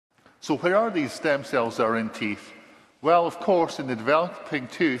So where are these stem cells that are in teeth? Well, of course, in the developing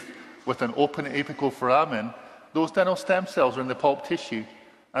tooth with an open apical foramen, those dental stem cells are in the pulp tissue.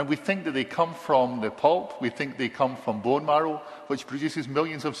 And we think that they come from the pulp, we think they come from bone marrow, which produces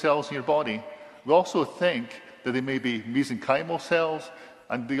millions of cells in your body. We also think that they may be mesenchymal cells,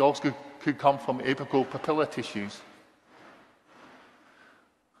 and they also could come from apical papilla tissues.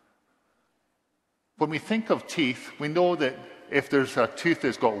 When we think of teeth, we know that if there's a tooth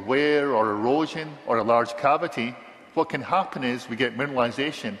that's got wear or erosion or a large cavity, what can happen is we get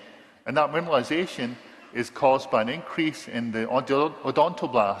mineralization. And that mineralization is caused by an increase in the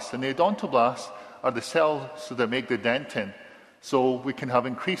odontoblasts. And the odontoblasts are the cells that make the dentin. So we can have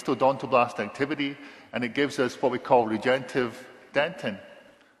increased odontoblast activity, and it gives us what we call regenerative dentin.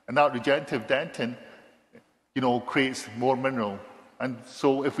 And that regenerative dentin, creates more mineral. And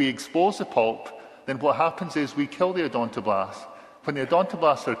so if we expose the pulp, then what happens is we kill the odontoblasts. When the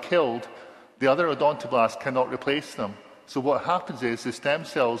odontoblasts are killed, the other odontoblasts cannot replace them. So what happens is the stem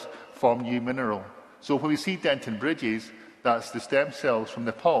cells form new mineral. So when we see dentin bridges, that's the stem cells from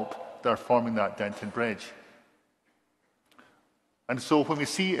the pulp that are forming that dentin bridge. And so when we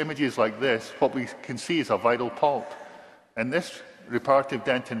see images like this, what we can see is a vital pulp. And this reparative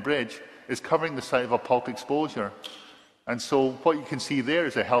dentin bridge is covering the site of a pulp exposure. And so what you can see there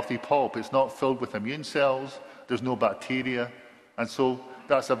is a healthy pulp. It's not filled with immune cells, there's no bacteria, and so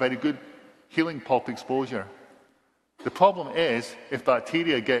that's a very good healing pulp exposure. The problem is, if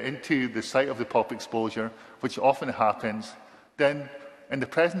bacteria get into the site of the pulp exposure, which often happens, then in the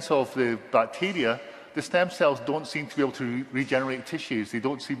presence of the bacteria, the stem cells don't seem to be able to regenerate tissues. They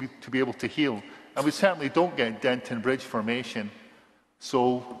don't seem to be able to heal. And we certainly don't get dentin bridge formation.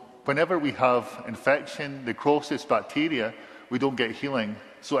 So whenever we have infection, necrosis, bacteria, we don't get healing.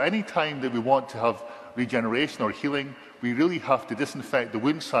 So any time that we want to have regeneration or healing, we really have to disinfect the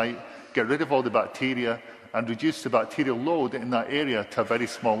wound site, get rid of all the bacteria, and reduce the bacterial load in that area to a very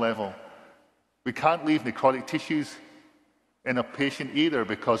small level. We can't leave necrotic tissues in a patient either,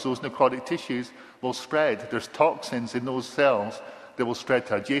 because those necrotic tissues will spread. There's toxins in those cells that will spread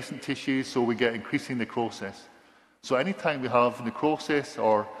to adjacent tissues, so we get increasing necrosis. So anytime we have necrosis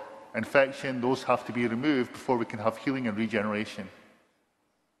or infection, those have to be removed before we can have healing and regeneration.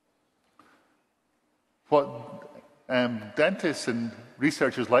 What dentists and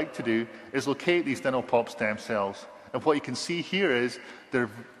researchers like to do is locate these dental pulp stem cells. And what you can see here is they're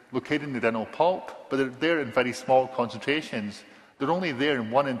located in the dental pulp, but they're there in very small concentrations. They're only there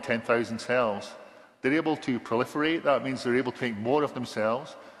in 1 in 10,000 cells. They're able to proliferate. That means they're able to make more of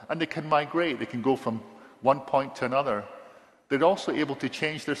themselves, and they can migrate. They can go from one point to another. They're also able to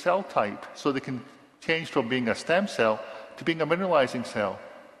change their cell type, so they can change from being a stem cell to being a mineralizing cell.